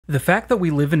The fact that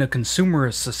we live in a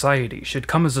consumerist society should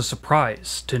come as a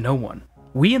surprise to no one.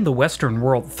 We in the Western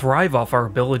world thrive off our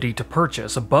ability to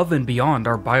purchase above and beyond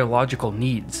our biological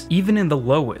needs, even in the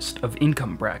lowest of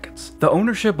income brackets. The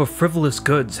ownership of frivolous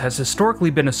goods has historically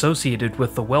been associated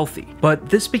with the wealthy, but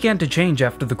this began to change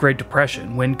after the Great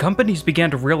Depression when companies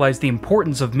began to realize the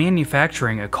importance of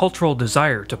manufacturing a cultural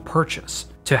desire to purchase,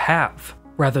 to have,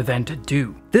 rather than to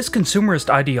do. This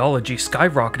consumerist ideology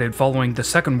skyrocketed following the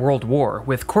Second World War,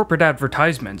 with corporate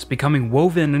advertisements becoming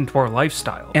woven into our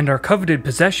lifestyle, and our coveted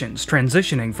possessions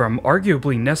transitioning from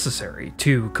arguably necessary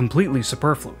to completely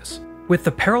superfluous. With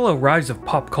the parallel rise of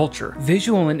pop culture,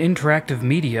 visual and interactive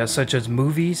media such as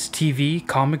movies, TV,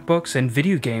 comic books, and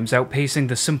video games outpacing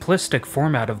the simplistic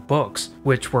format of books,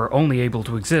 which were only able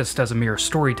to exist as a mere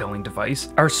storytelling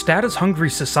device, our status-hungry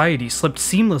society slipped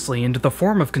seamlessly into the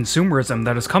form of consumerism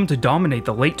that has come to dominate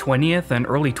the late 20th and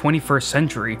early 21st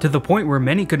century to the point where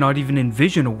many could not even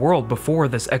envision a world before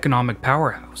this economic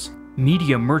powerhouse: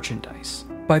 media merchandise.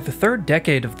 By the third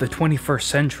decade of the 21st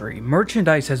century,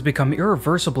 merchandise has become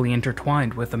irreversibly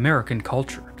intertwined with American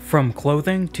culture. From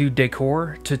clothing, to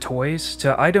decor, to toys,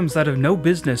 to items that have no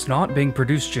business not being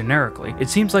produced generically, it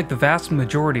seems like the vast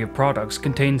majority of products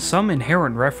contain some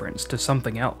inherent reference to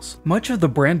something else. Much of the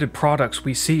branded products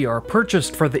we see are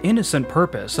purchased for the innocent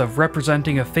purpose of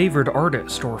representing a favored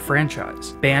artist or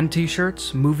franchise. Band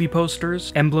t-shirts, movie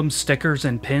posters, emblems, stickers,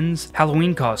 and pins,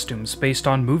 Halloween costumes based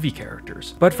on movie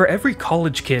characters. But for every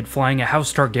college kid flying a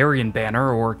House Targaryen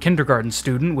banner or kindergarten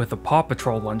student with a Paw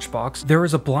Patrol lunchbox, there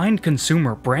is a blind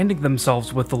consumer branding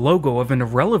themselves with the logo of an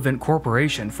irrelevant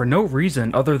corporation for no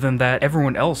reason other than that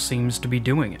everyone else seems to be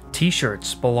doing it.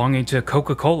 T-shirts belonging to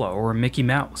Coca-Cola or Mickey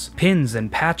Mouse, pins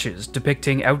and patches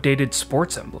depicting outdated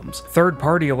sports emblems,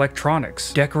 third-party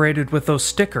electronics decorated with those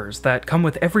stickers that come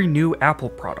with every new Apple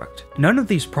product. None of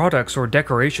these products or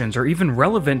decorations are even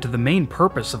relevant to the main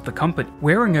purpose of the company.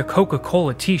 Wearing a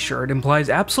Coca-Cola t-shirt implies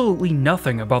absolutely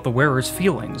nothing about the wearer's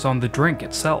feelings on the drink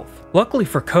itself. Luckily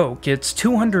for Coke, its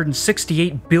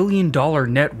 $268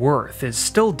 billion net worth is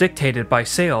still dictated by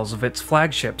sales of its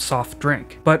flagship soft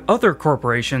drink, but other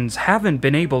corporations haven't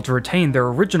been able to retain their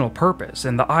original purpose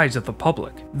in the eyes of the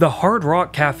public. The Hard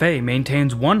Rock Cafe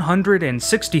maintains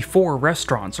 164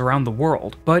 restaurants around the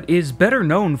world, but is better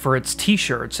known for its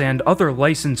t-shirts and other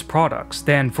licensed products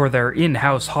than for their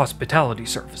in-house hospitality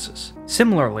services.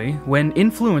 Similarly, when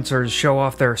influencers show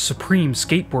off their supreme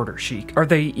skateboarder chic, are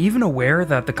they even aware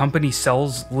that the company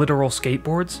sells literal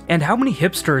skateboards? And how many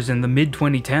hipsters in the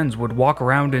mid-2010s would walk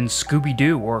around in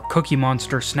Scooby-Doo or Cookie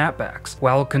Monster snapbacks,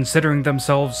 while considering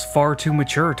themselves far too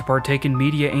mature to partake in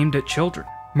media aimed at children?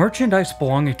 Merchandise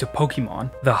belonging to Pokemon,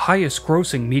 the highest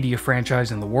grossing media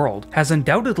franchise in the world, has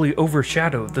undoubtedly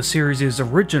overshadowed the series'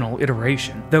 original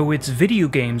iteration, though its video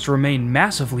games remain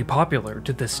massively popular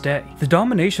to this day. The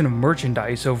domination of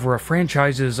merchandise over a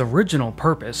franchise's original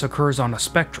purpose occurs on a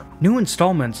spectrum. New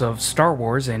installments of Star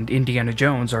Wars and Indiana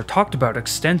Jones are talked about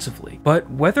extensively,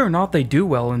 but whether or not they do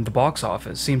well in the box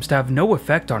office seems to have no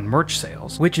effect on merch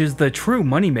sales, which is the true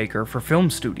moneymaker for film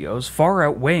studios, far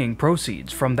outweighing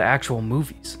proceeds from the actual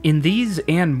movies. In these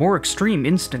and more extreme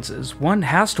instances, one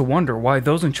has to wonder why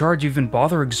those in charge even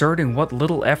bother exerting what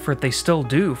little effort they still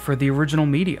do for the original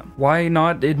medium. Why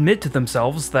not admit to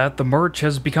themselves that the merch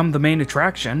has become the main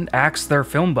attraction, axe their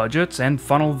film budgets, and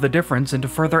funnel the difference into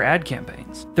further ad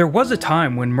campaigns? There was a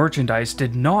time when merchandise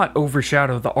did not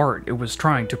overshadow the art it was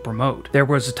trying to promote. There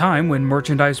was a time when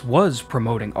merchandise was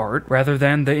promoting art rather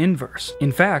than the inverse.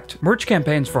 In fact, merch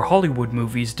campaigns for Hollywood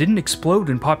movies didn't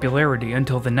explode in popularity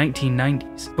until the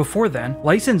 1990s. Before then,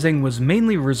 licensing was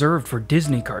mainly reserved for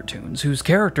Disney cartoons, whose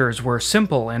characters were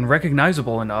simple and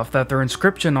recognizable enough that their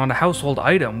inscription on a household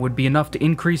item would be enough to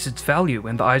increase its value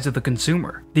in the eyes of the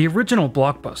consumer. The original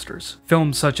blockbusters,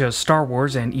 films such as Star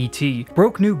Wars and E.T.,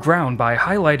 broke new ground by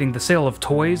highlighting the sale of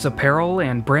toys, apparel,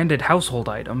 and branded household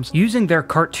items, using their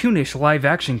cartoonish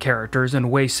live-action characters in a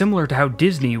way similar to how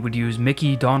Disney would use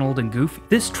Mickey, Donald, and Goofy.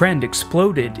 This trend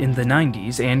exploded in the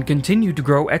 90s and continued to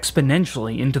grow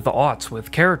exponentially into the aughts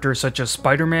with characters such as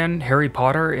Spider-Man, Harry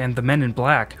Potter, and the Men in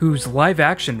Black, whose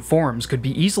live-action forms could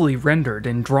be easily rendered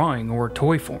in drawing or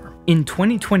toy form. In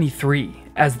 2023,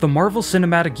 as the Marvel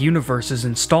Cinematic Universe's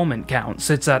installment count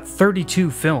sits at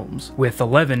 32 films, with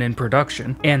 11 in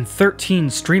production, and 13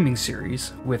 streaming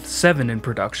series, with 7 in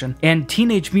production, and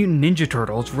Teenage Mutant Ninja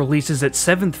Turtles releases its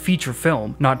 7th feature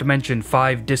film, not to mention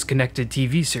 5 disconnected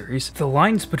TV series, the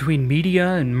lines between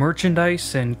media and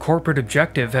merchandise and corporate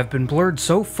objective have been blurred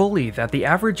so fully that the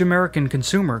average American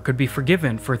consumer could be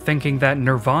forgiven for thinking that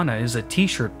Nirvana is a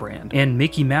t-shirt brand, and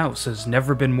Mickey Mouse has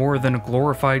never been more than a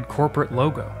glorified corporate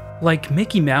logo. Like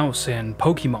Mickey Mouse and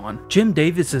Pokemon, Jim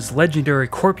Davis's legendary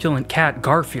corpulent cat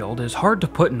Garfield is hard to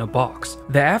put in a box.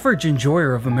 The average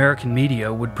enjoyer of American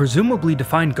media would presumably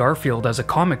define Garfield as a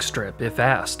comic strip if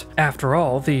asked. After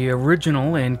all, the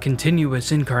original and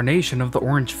continuous incarnation of the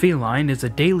orange feline is a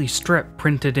daily strip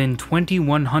printed in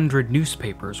 2,100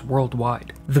 newspapers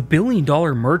worldwide. The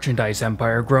billion-dollar merchandise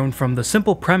empire grown from the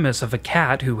simple premise of a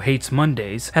cat who hates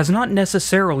Mondays has not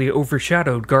necessarily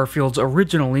overshadowed Garfield's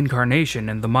original incarnation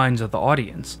in the minds of the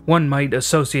audience. One might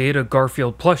associate a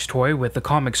Garfield plush toy with the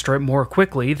comic strip more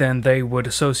quickly than they would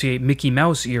associate Mickey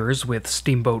Mouse ears with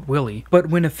Steamboat Willie, but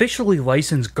when officially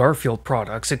licensed Garfield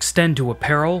products extend to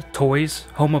apparel, toys,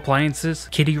 home appliances,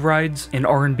 kiddie rides, an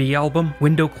R&B album,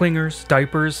 window clingers,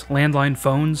 diapers, landline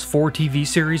phones, 4 TV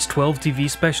series, 12 TV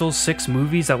specials, 6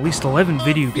 movies, at least 11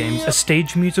 video games, a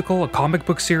stage musical, a comic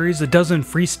book series, a dozen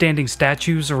freestanding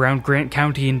statues around Grant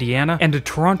County, Indiana, and a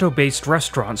Toronto-based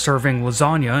restaurant serving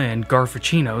lasagna and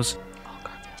garfuccinos,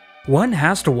 one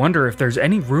has to wonder if there's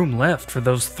any room left for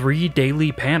those 3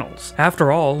 daily panels.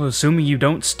 After all, assuming you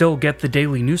don't still get the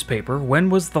daily newspaper, when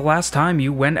was the last time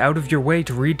you went out of your way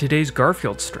to read today's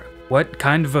Garfield strip? What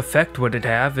kind of effect would it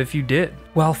have if you did?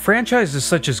 While franchises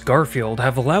such as Garfield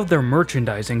have allowed their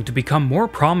merchandising to become more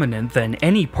prominent than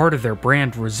any part of their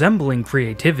brand resembling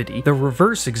creativity, the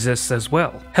reverse exists as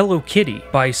well. Hello Kitty,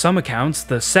 by some accounts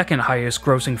the second highest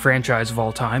grossing franchise of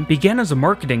all time, began as a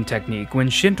marketing technique when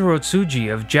Shintaro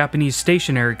Tsuji of Japanese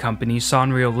stationery company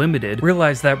Sanrio Limited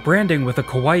realized that branding with a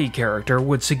kawaii character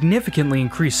would significantly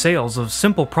increase sales of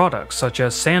simple products such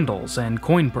as sandals and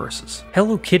coin purses.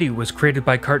 Hello Kitty was created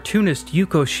by cartoonist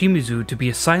Yuko Shimizu to be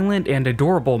a silent and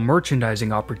adorable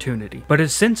merchandising opportunity, but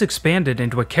has since expanded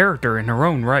into a character in her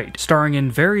own right, starring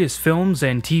in various films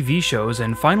and TV shows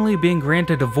and finally being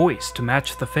granted a voice to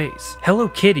match the face. Hello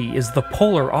Kitty is the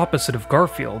polar opposite of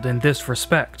Garfield in this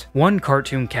respect. One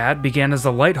cartoon cat began as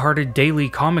a lighthearted daily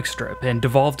comic strip and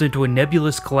devolved into a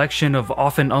nebulous collection of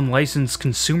often unlicensed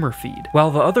consumer feed,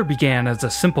 while the other began as a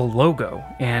simple logo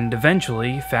and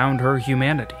eventually found her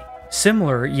humanity.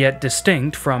 Similar yet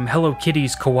distinct from Hello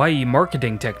Kitty's kawaii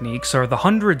marketing techniques are the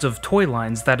hundreds of toy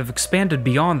lines that have expanded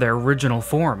beyond their original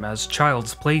form as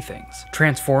child's playthings.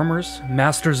 Transformers,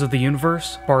 Masters of the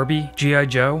Universe, Barbie, G.I.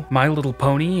 Joe, My Little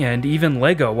Pony, and even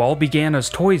Lego all began as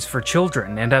toys for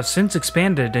children and have since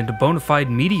expanded into bona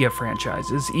fide media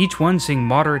franchises, each one seeing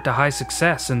moderate to high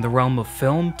success in the realm of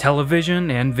film, television,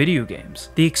 and video games.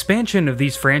 The expansion of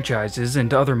these franchises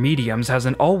into other mediums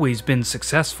hasn't always been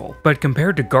successful, but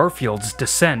compared to Garfield's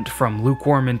descent from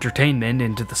lukewarm entertainment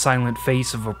into the silent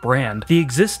face of a brand, the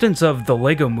existence of the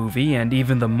Lego Movie and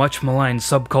even the much maligned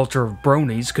subculture of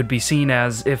bronies could be seen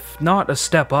as, if not a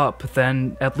step up,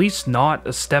 then at least not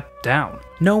a step down.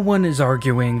 No one is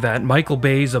arguing that Michael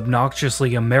Bay's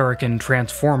obnoxiously American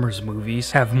Transformers movies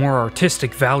have more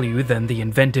artistic value than the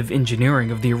inventive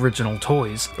engineering of the original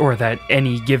toys, or that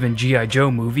any given G.I. Joe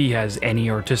movie has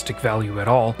any artistic value at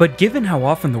all, but given how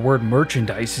often the word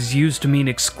merchandise is used to mean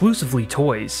exclusively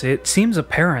toys, it seems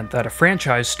apparent that a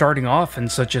franchise starting off in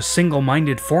such a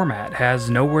single-minded format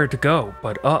has nowhere to go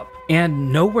but up.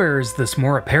 And nowhere is this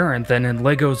more apparent than in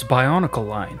LEGO's Bionicle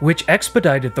line, which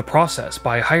expedited the process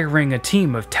by hiring a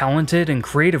team of talented and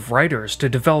creative writers to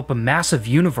develop a massive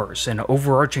universe and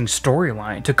overarching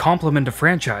storyline to complement a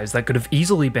franchise that could have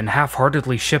easily been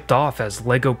half-heartedly shipped off as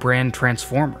LEGO brand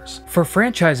Transformers. For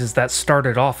franchises that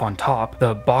started off on top,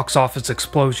 the box office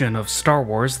explosion of Star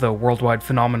Wars, the worldwide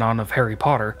phenomenon of Harry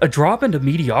Potter, a drop into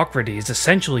mediocrity is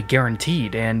essentially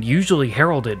guaranteed and usually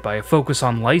heralded by a focus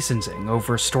on licensing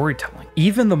over storytelling.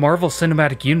 Even the Marvel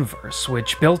Cinematic Universe,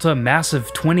 which built a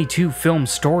massive 22-film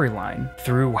storyline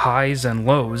through highs and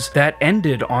lows that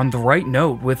ended on the right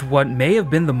note with what may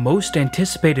have been the most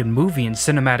anticipated movie in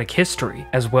cinematic history,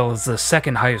 as well as the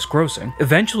second highest grossing,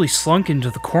 eventually slunk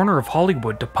into the corner of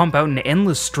Hollywood to pump out an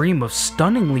endless stream of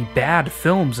stunningly bad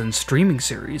films and streaming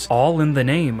series, all in the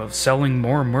name of selling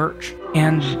more merch.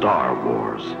 And Star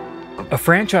Wars, a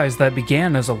franchise that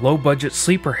began as a low-budget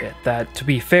sleeper hit that, to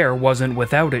be fair, wasn't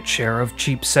without its share of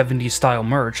cheap 70s-style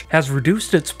merch, has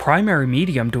reduced its primary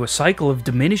medium to a cycle of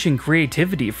diminishing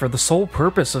creativity for the sole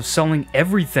purpose of selling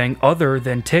everything other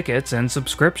than tickets and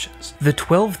subscriptions. The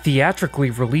 12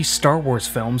 theatrically released Star Wars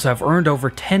films have earned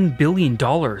over $10 billion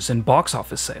in box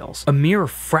office sales, a mere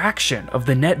fraction of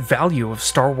the net value of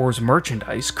Star Wars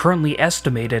merchandise currently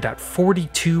estimated at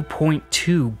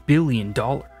 $42.2 billion.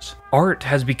 Art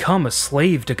has become a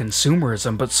slave to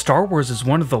consumerism, but Star Wars is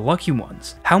one of the lucky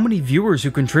ones. How many viewers who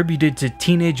contributed to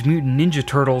Teenage Mutant Ninja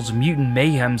Turtles Mutant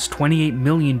Mayhem's $28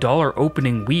 million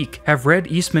opening week have read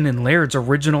Eastman and Laird's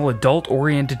original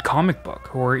adult-oriented comic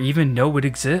book, or even know it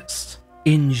exists?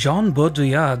 In Jean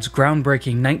Baudrillard's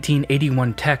groundbreaking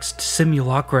 1981 text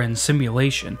Simulacra and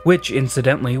Simulation, which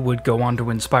incidentally would go on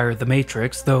to inspire The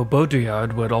Matrix, though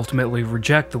Baudrillard would ultimately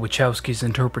reject the Wachowskis'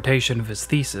 interpretation of his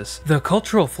thesis, the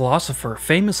cultural philosopher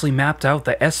famously mapped out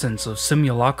the essence of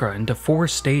simulacra into 4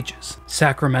 stages: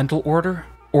 sacramental order,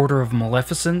 order of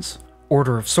maleficence,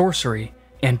 order of sorcery,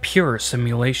 and pure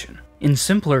simulation. In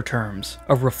simpler terms,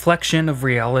 a reflection of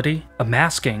reality, a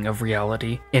masking of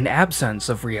reality, an absence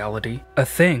of reality, a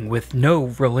thing with no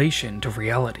relation to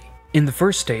reality. In the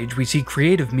first stage, we see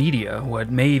creative media,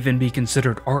 what may even be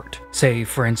considered art. Say,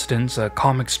 for instance, a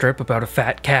comic strip about a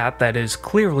fat cat that is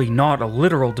clearly not a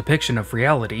literal depiction of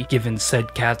reality, given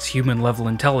said cat's human-level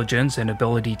intelligence and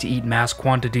ability to eat mass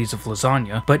quantities of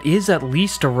lasagna, but is at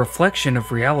least a reflection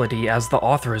of reality as the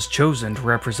author has chosen to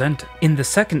represent it. In the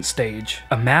second stage,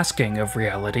 a masking of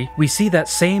reality, we see that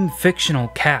same fictional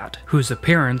cat, whose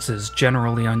appearance is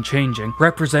generally unchanging,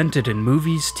 represented in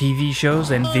movies, TV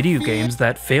shows, and video games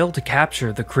that fail to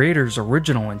capture the creator's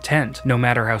original intent, no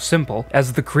matter how simple,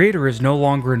 as the creator is no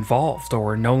longer involved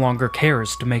or no longer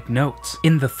cares to make notes.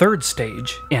 In the third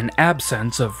stage, an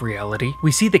absence of reality,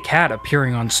 we see the cat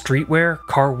appearing on streetwear,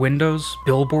 car windows,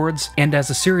 billboards, and as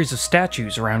a series of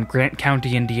statues around Grant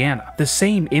County, Indiana. The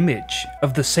same image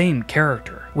of the same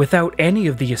character, without any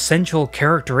of the essential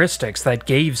characteristics that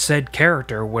gave said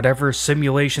character whatever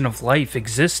simulation of life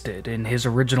existed in his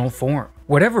original form.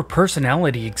 Whatever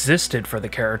personality existed for the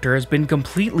character has been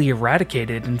completely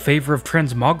eradicated in favor of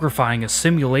transmogrifying a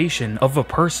simulation of a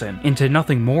person into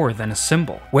nothing more than a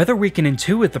symbol. Whether we can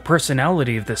intuit the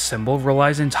personality of this symbol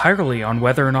relies entirely on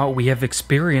whether or not we have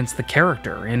experienced the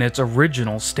character in its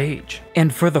original stage.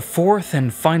 And for the fourth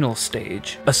and final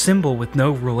stage, a symbol with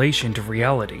no relation to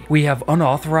reality, we have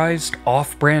unauthorized,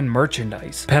 off-brand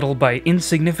merchandise peddled by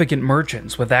insignificant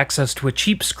merchants with access to a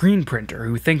cheap screen printer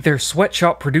who think their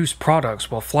sweatshop-produced products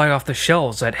will fly off the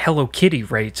shelves at Hello Kitty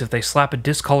rates if they slap a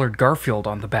discolored Garfield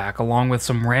on the back along with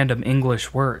some random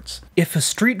English words. If a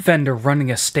street vendor running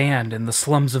a stand in the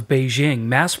slums of Beijing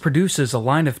mass produces a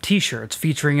line of t-shirts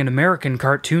featuring an American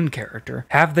cartoon character,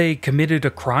 have they committed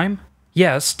a crime?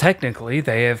 Yes, technically,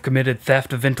 they have committed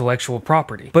theft of intellectual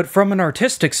property, but from an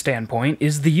artistic standpoint,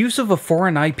 is the use of a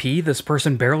foreign IP this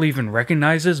person barely even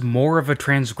recognizes more of a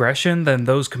transgression than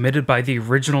those committed by the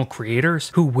original creators,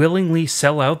 who willingly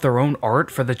sell out their own art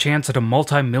for the chance at a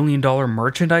multi-million-dollar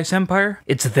merchandise empire?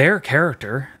 It's their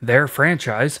character, their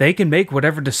franchise, they can make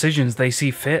whatever decisions they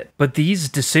see fit, but these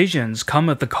decisions come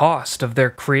at the cost of their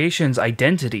creation's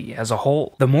identity as a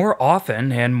whole. The more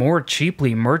often and more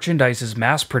cheaply merchandise is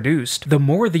mass-produced, the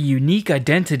more the unique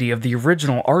identity of the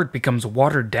original art becomes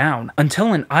watered down,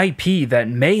 until an IP that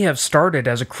may have started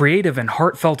as a creative and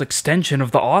heartfelt extension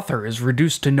of the author is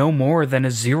reduced to no more than a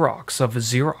Xerox of a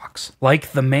Xerox.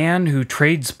 Like the man who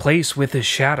trades place with his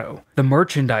shadow, the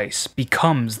merchandise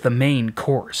becomes the main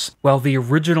course, while the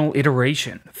original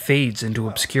iteration fades into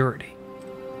obscurity.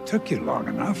 Took you long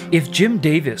enough. If Jim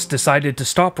Davis decided to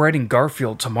stop writing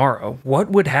Garfield tomorrow, what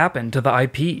would happen to the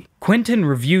IP? Quentin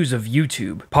Reviews of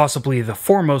YouTube, possibly the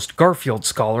foremost Garfield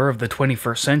scholar of the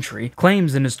 21st century,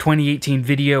 claims in his 2018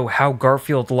 video How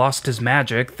Garfield Lost His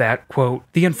Magic that, quote,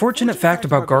 "The unfortunate fact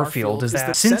about Garfield is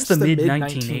that since the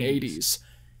mid-1980s,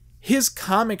 his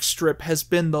comic strip has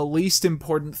been the least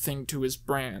important thing to his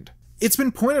brand. It's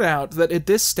been pointed out that at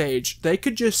this stage, they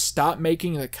could just stop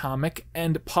making the comic,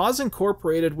 and Paws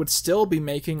Incorporated would still be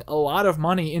making a lot of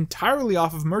money entirely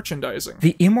off of merchandising.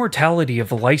 The immortality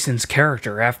of a licensed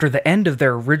character after the end of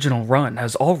their original run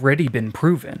has already been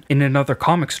proven, in another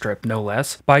comic strip no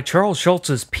less, by Charles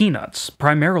Schulz's Peanuts,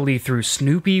 primarily through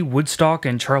Snoopy, Woodstock,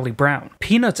 and Charlie Brown.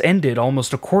 Peanuts ended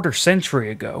almost a quarter century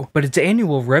ago, but its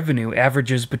annual revenue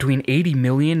averages between $80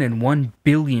 million and $1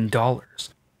 billion.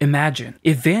 Imagine,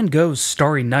 if Van Gogh's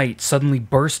Starry Night suddenly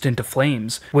burst into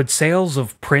flames, would sales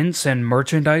of prints and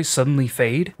merchandise suddenly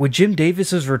fade? Would Jim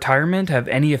Davis's retirement have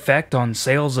any effect on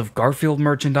sales of Garfield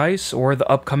merchandise or the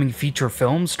upcoming feature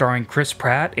film starring Chris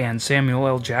Pratt and Samuel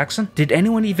L. Jackson? Did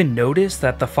anyone even notice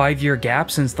that the 5-year gap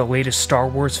since the latest Star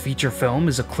Wars feature film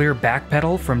is a clear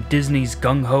backpedal from Disney's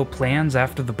gung-ho plans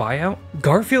after the buyout?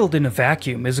 Garfield in a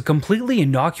Vacuum is a completely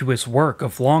innocuous work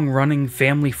of long-running,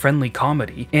 family-friendly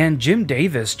comedy, and Jim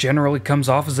Davis generally comes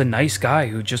off as a nice guy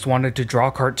who just wanted to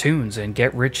draw cartoons and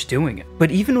get rich doing it.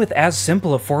 But even with as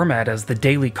simple a format as the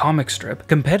daily comic strip,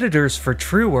 competitors for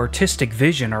true artistic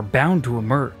vision are bound to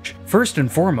emerge. First and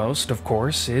foremost, of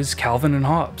course, is Calvin and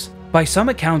Hobbes. By some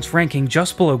accounts ranking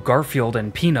just below Garfield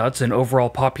and Peanuts in overall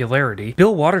popularity,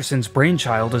 Bill Watterson's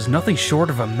brainchild is nothing short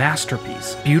of a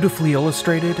masterpiece. Beautifully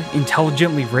illustrated,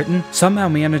 intelligently written, somehow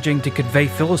managing to convey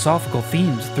philosophical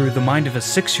themes through the mind of a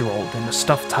 6-year-old and a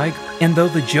stuffed tiger. And though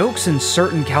the jokes in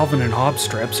certain Calvin and Hobbes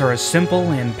strips are as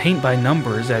simple and paint by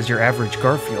numbers as your average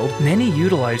Garfield, many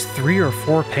utilize 3 or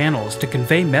 4 panels to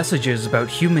convey messages about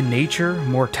human nature,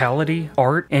 mortality,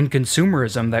 art, and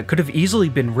consumerism that could have easily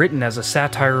been written as a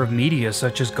satire of media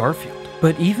such as Garfield.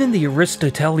 But even the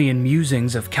Aristotelian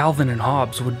musings of Calvin and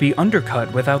Hobbes would be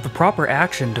undercut without the proper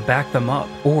action to back them up,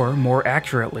 or, more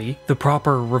accurately, the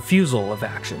proper refusal of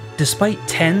action. Despite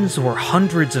tens or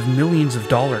hundreds of millions of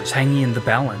dollars hanging in the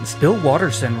balance, Bill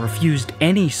Watterson refused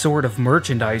any sort of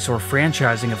merchandise or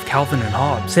franchising of Calvin and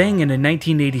Hobbes, saying in a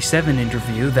 1987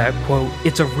 interview that, quote,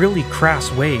 "It's a really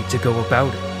crass way to go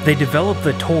about it. They develop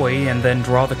the toy and then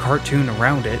draw the cartoon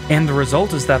around it, and the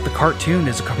result is that the cartoon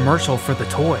is a commercial for the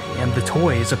toy, and the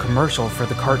toy is a commercial for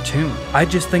the cartoon. I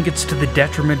just think it's to the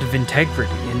detriment of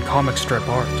integrity in comic strip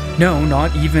art." No,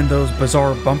 not even those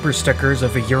bizarre bumper stickers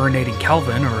of a urinating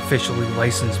Calvin are officially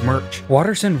licensed merch.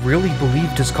 Watterson really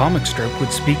believed his comic strip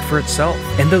would speak for itself,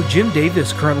 and though Jim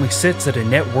Davis currently sits at a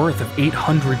net worth of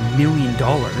 $800 million,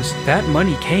 that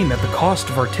money came at the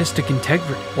cost of artistic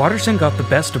integrity. Watterson got the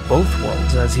best of both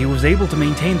worlds, as he was able to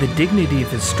maintain the dignity of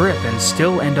his strip and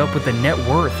still end up with a net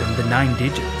worth in the 9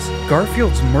 digits.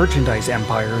 Garfield's merchandise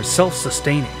empire is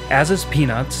self-sustaining, as is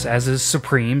Peanuts, as is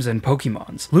Supremes and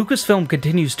Pokemons. Lucasfilm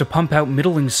continues to pump out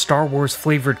middling Star Wars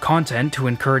flavored content to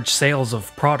encourage sales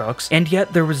of products, and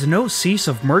yet there was no cease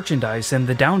of merchandise in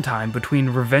the downtime between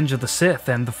Revenge of the Sith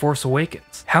and The Force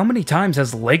Awakens. How many times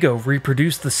has LEGO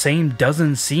reproduced the same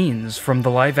dozen scenes from the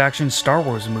live-action Star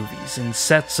Wars movies in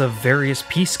sets of various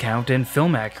piece count and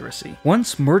film accuracy?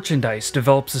 Once merchandise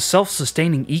develops a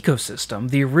self-sustaining ecosystem,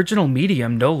 the original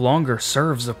medium no longer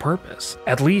serves a purpose.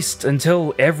 At least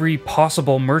until every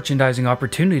possible merchandising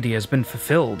opportunity has been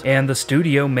fulfilled, and the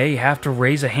studio may have to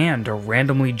raise a hand or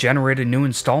randomly generate a new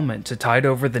installment to tide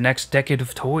over the next decade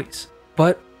of toys.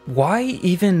 But why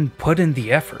even put in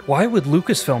the effort? Why would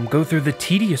Lucasfilm go through the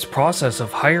tedious process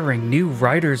of hiring new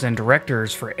writers and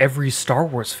directors for every Star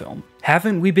Wars film?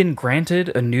 Haven't we been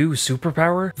granted a new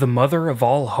superpower, the mother of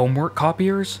all homework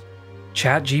copiers?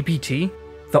 ChatGPT?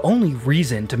 The only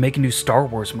reason to make a new Star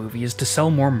Wars movie is to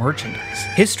sell more merchandise.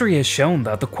 History has shown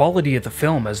that the quality of the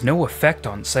film has no effect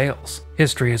on sales.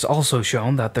 History has also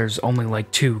shown that there's only like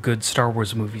 2 good Star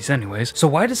Wars movies anyways, so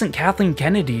why doesn't Kathleen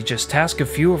Kennedy just task a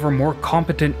few of her more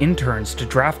competent interns to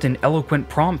draft an eloquent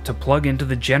prompt to plug into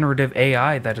the generative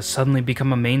AI that has suddenly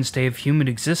become a mainstay of human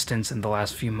existence in the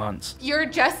last few months? You're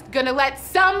just gonna let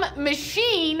some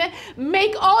machine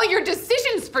make all your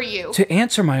decisions for you? To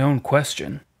answer my own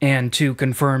question, and to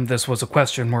confirm this was a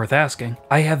question worth asking,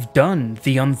 I have done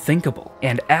the unthinkable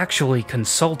and actually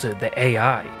consulted the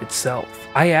AI itself.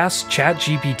 I asked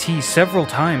ChatGPT several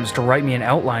times to write me an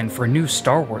outline for a new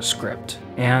Star Wars script,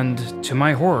 and to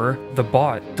my horror, the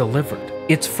bot delivered.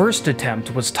 Its first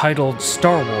attempt was titled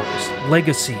Star Wars: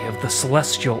 Legacy of the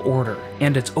Celestial Order,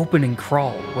 and its opening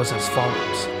crawl was as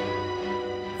follows.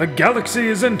 The galaxy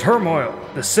is in turmoil.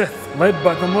 The Sith, led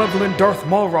by the malevolent Darth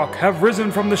Malrock, have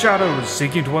risen from the shadows,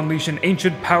 seeking to unleash an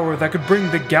ancient power that could bring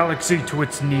the galaxy to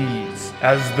its knees.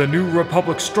 As the New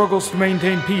Republic struggles to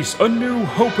maintain peace, a new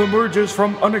hope emerges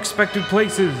from unexpected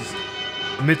places.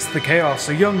 Amidst the chaos,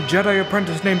 a young Jedi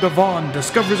apprentice named Avon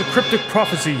discovers a cryptic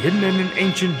prophecy hidden in an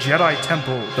ancient Jedi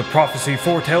temple. The prophecy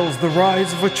foretells the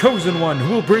rise of a chosen one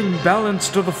who will bring balance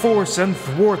to the Force and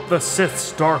thwart the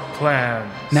Sith's dark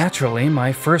plans. Naturally,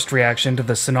 my first reaction to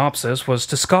the synopsis was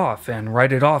to scoff and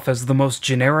write it off as the most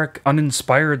generic,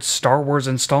 uninspired Star Wars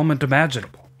installment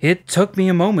imaginable. It took me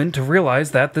a moment to realize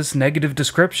that this negative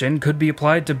description could be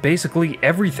applied to basically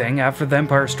everything after The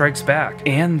Empire Strikes Back,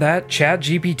 and that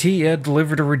ChatGPT had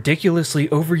delivered a ridiculously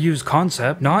overused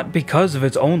concept not because of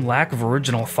its own lack of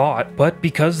original thought, but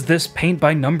because this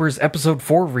paint-by-numbers Episode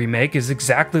 4 remake is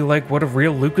exactly like what a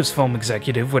real Lucasfilm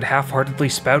executive would half-heartedly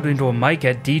spout into a mic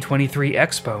at D23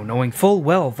 Expo, knowing full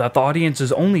well that the audience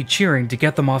is only cheering to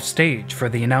get them off stage for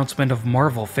the announcement of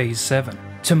Marvel Phase 7.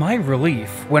 To my relief,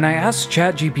 when I asked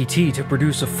ChatGPT to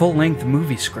produce a full-length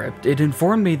movie script, it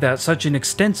informed me that such an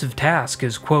extensive task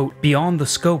is, quote, beyond the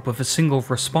scope of a single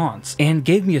response, and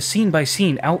gave me a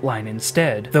scene-by-scene outline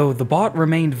instead, though the bot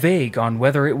remained vague on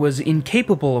whether it was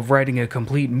incapable of writing a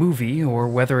complete movie or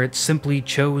whether it simply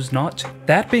chose not to.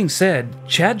 That being said,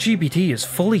 ChatGPT is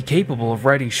fully capable of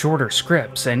writing shorter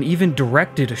scripts and even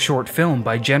directed a short film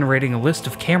by generating a list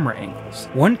of camera angles.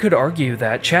 One could argue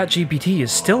that ChatGPT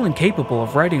is still incapable of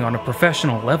of writing on a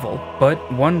professional level,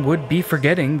 but one would be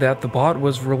forgetting that the bot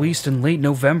was released in late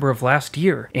November of last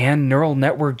year, and neural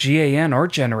network GAN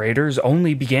art generators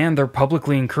only began their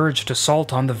publicly encouraged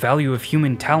assault on the value of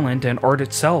human talent and art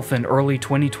itself in early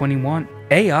 2021.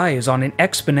 AI is on an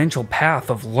exponential path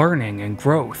of learning and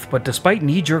growth, but despite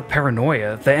knee-jerk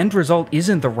paranoia, the end result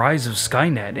isn't the rise of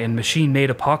Skynet and machine-made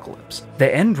apocalypse.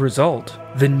 The end result,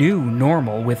 the new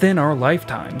normal within our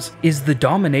lifetimes, is the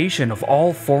domination of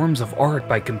all forms of art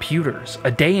by computers,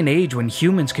 a day and age when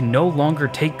humans can no longer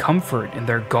take comfort in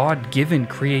their God-given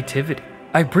creativity.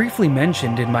 I briefly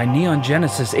mentioned in my Neon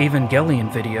Genesis Evangelion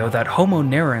video that Homo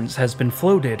narrans has been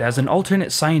floated as an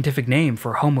alternate scientific name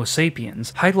for Homo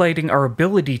sapiens, highlighting our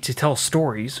ability to tell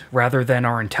stories, rather than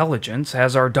our intelligence,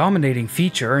 as our dominating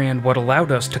feature and what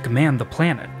allowed us to command the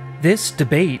planet. This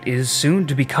debate is soon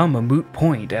to become a moot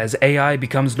point as AI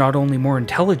becomes not only more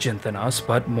intelligent than us,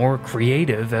 but more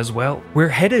creative as well. We're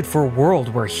headed for a world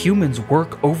where humans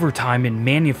work overtime in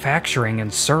manufacturing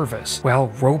and service, while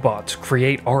robots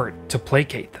create art to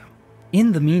placate them.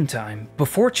 In the meantime,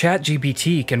 before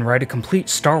ChatGPT can write a complete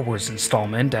Star Wars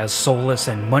installment as soulless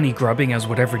and money-grubbing as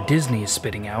whatever Disney is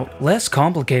spitting out, less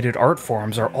complicated art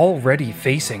forms are already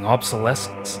facing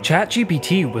obsolescence.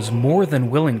 ChatGPT was more than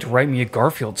willing to write me a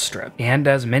Garfield strip, and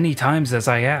as many times as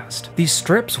I asked. These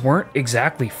strips weren't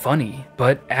exactly funny,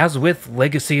 but as with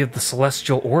Legacy of the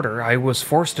Celestial Order, I was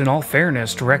forced in all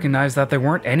fairness to recognize that they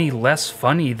weren't any less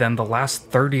funny than the last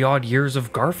 30-odd years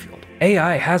of Garfield.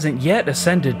 AI hasn't yet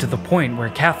ascended to the point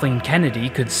where Kathleen Kennedy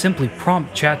could simply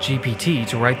prompt ChatGPT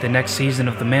to write the next season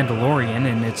of The Mandalorian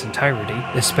in its entirety,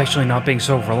 especially not being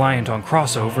so reliant on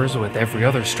crossovers with every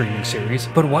other streaming series.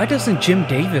 But why doesn't Jim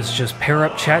Davis just pair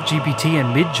up ChatGPT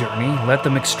and Midjourney, let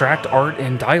them extract art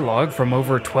and dialogue from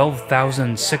over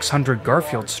 12,600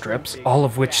 Garfield strips, all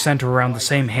of which center around the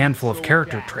same handful of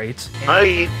character traits? I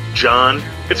eat, John.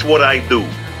 It's what I do.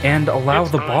 And allow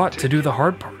the bot to do the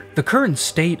hard part? The current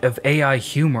state of AI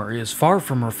humor is far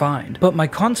from refined, but my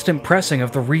constant pressing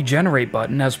of the regenerate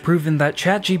button has proven that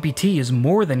ChatGPT is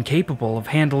more than capable of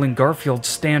handling Garfield's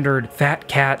standard fat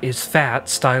cat is fat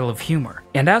style of humor.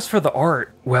 And as for the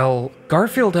art, well,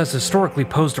 Garfield has historically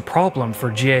posed a problem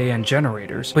for GAN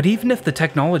generators, but even if the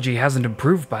technology hasn't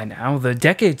improved by now, the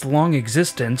decades-long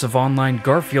existence of online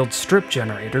Garfield strip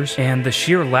generators and the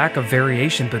sheer lack of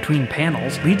variation between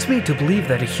panels leads me to believe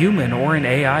that a human or an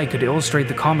AI could illustrate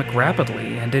the comic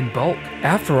rapidly and in bulk.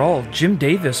 After all, Jim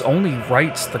Davis only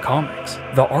writes the comics.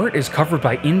 The art is covered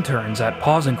by interns at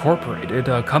Paws Incorporated,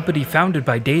 a company founded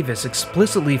by Davis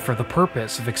explicitly for the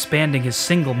purpose of expanding his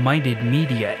single-minded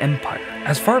media empire.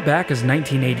 As far back as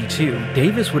 1982,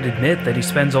 Davis would admit that he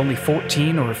spends only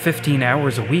 14 or 15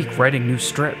 hours a week writing new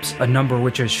strips, a number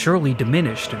which has surely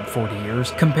diminished in 40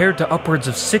 years, compared to upwards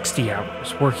of 60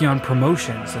 hours working on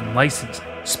promotions and licensing.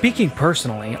 Speaking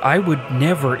personally, I would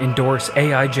never endorse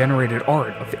AI-generated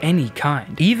art of any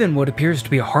kind, even what appears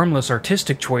to be a harmless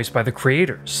artistic choice by the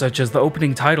creators, such as the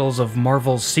opening titles of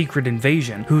Marvel's Secret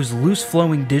Invasion, whose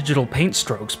loose-flowing digital paint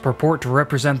strokes purport to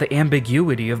represent the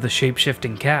ambiguity of the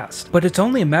shape-shifting cast. But it's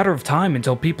only a matter of time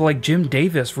until people like Jim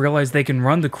Davis realize they can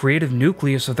run the creative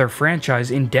nucleus of their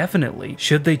franchise indefinitely,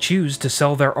 should they choose to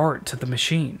sell their art to the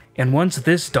machine. And once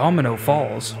this domino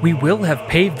falls, we will have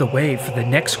paved the way for the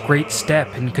next great step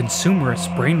in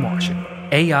consumerist brainwashing: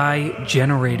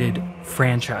 AI-generated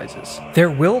franchises. There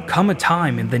will come a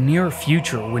time in the near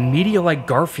future when media like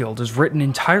Garfield is written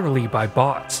entirely by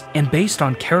bots, and based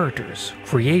on characters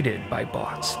created by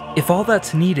bots. If all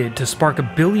that's needed to spark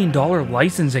a billion-dollar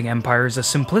licensing empire is a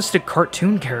simplistic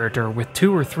cartoon character with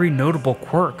 2 or 3 notable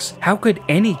quirks, how could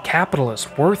any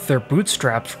capitalist worth their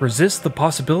bootstraps resist the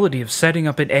possibility of setting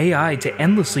up an AI to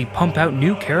endlessly pump out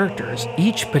new characters,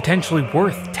 each potentially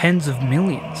worth tens of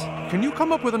millions? Can you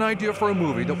come up with an idea for a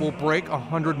movie that will break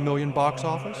 100 million box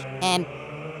office?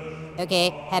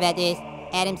 Okay, how about this?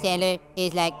 Adam Sandler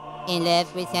is like in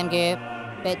love with some girl,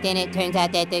 but then it turns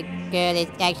out that the girl is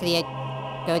actually a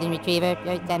golden retriever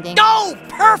or something. No!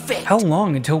 Perfect! How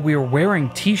long until we are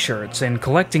wearing t-shirts and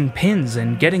collecting pins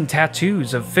and getting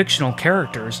tattoos of fictional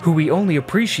characters who we only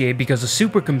appreciate because a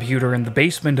supercomputer in the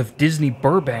basement of Disney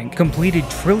Burbank completed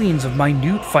trillions of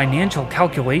minute financial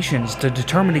calculations to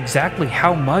determine exactly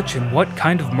how much and what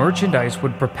kind of merchandise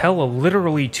would propel a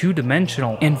literally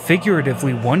 2-dimensional and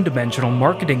figuratively 1-dimensional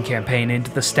marketing campaign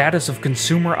into the status of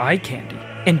consumer eye candy?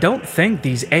 And don't think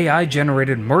these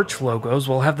AI-generated merch logos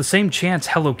will have the same chance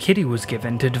Hello Kitty was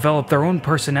given to develop their own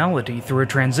personality through a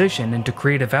transition into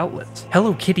creative outlets.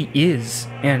 Hello Kitty is,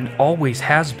 and always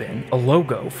has been, a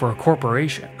logo for a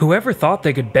corporation. Whoever thought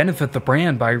they could benefit the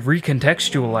brand by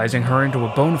recontextualizing her into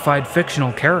a bona fide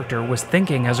fictional character was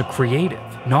thinking as a creative,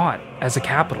 not as a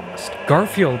capitalist.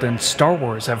 Garfield and Star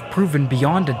Wars have proven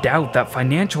beyond a doubt that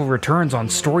financial returns on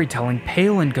storytelling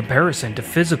pale in comparison to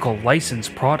physical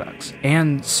licensed products,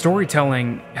 and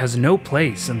storytelling has no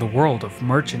place in the world of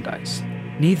merchandise.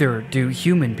 Neither do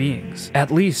human beings,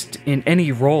 at least in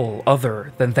any role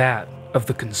other than that of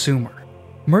the consumer.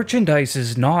 Merchandise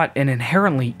is not an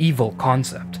inherently evil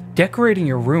concept. Decorating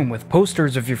your room with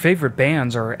posters of your favorite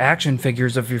bands or action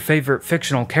figures of your favorite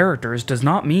fictional characters does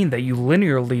not mean that you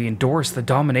linearly endorse the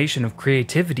domination of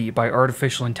creativity by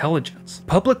artificial intelligence.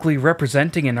 Publicly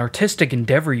representing an artistic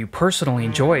endeavor you personally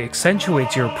enjoy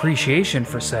accentuates your appreciation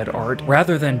for said art,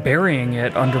 rather than burying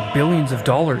it under billions of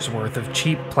dollars worth of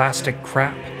cheap plastic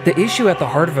crap. The issue at the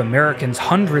heart of Americans'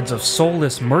 hundreds of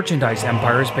soulless merchandise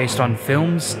empires based on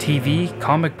films, TV,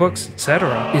 comic books,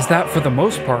 etc., is that for the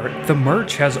most part, the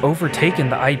merch has overtaken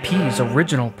the IP's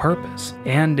original purpose,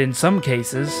 and in some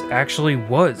cases, actually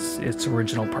was its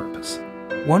original purpose.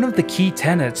 One of the key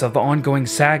tenets of the ongoing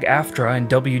SAG-AFTRA and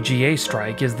WGA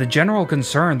strike is the general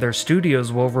concern their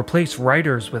studios will replace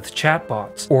writers with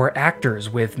chatbots, or actors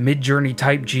with Mid-Journey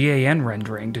type GAN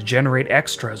rendering to generate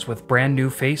extras with brand new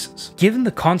faces. Given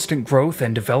the constant growth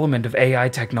and development of AI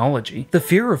technology, the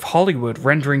fear of Hollywood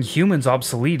rendering humans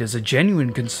obsolete is a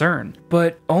genuine concern,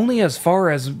 but only as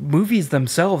far as movies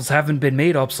themselves haven't been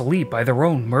made obsolete by their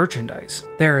own merchandise.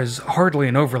 There is hardly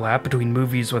an overlap between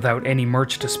movies without any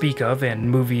merch to speak of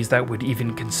and movies that would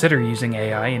even consider using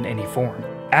AI in any form.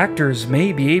 Actors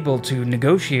may be able to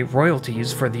negotiate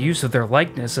royalties for the use of their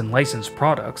likeness in licensed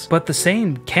products, but the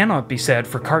same cannot be said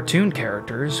for cartoon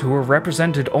characters who are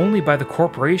represented only by the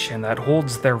corporation that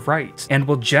holds their rights, and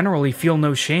will generally feel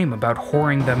no shame about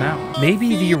whoring them out.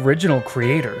 Maybe the original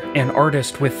creator, an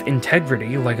artist with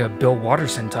integrity like a Bill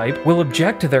Watterson type, will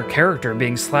object to their character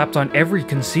being slapped on every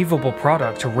conceivable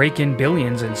product to rake in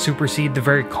billions and supersede the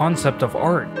very concept of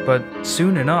art, but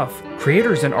soon enough,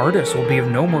 creators and artists will be of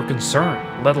no more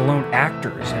concern, let alone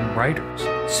actors and writers.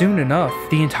 Soon enough,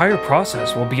 the entire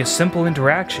process will be a simple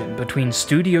interaction between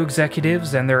studio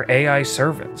executives and their AI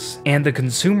servants, and the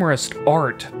consumerist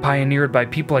art pioneered by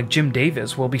people like Jim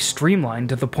Davis will be streamlined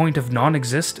to the point of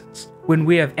non-existence. When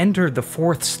we have entered the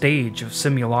fourth stage of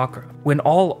simulacra, when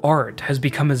all art has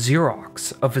become a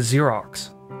Xerox of a Xerox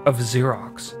of a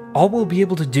Xerox, all we'll be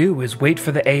able to do is wait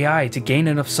for the AI to gain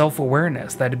enough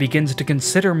self-awareness that it begins to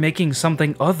consider making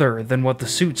something other than what the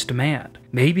suits demand.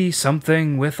 Maybe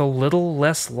something with a little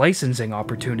less licensing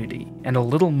opportunity and a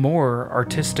little more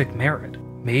artistic merit.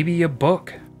 Maybe a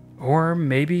book, or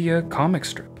maybe a comic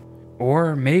strip,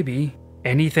 or maybe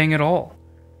anything at all,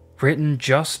 written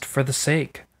just for the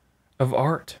sake of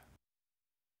art.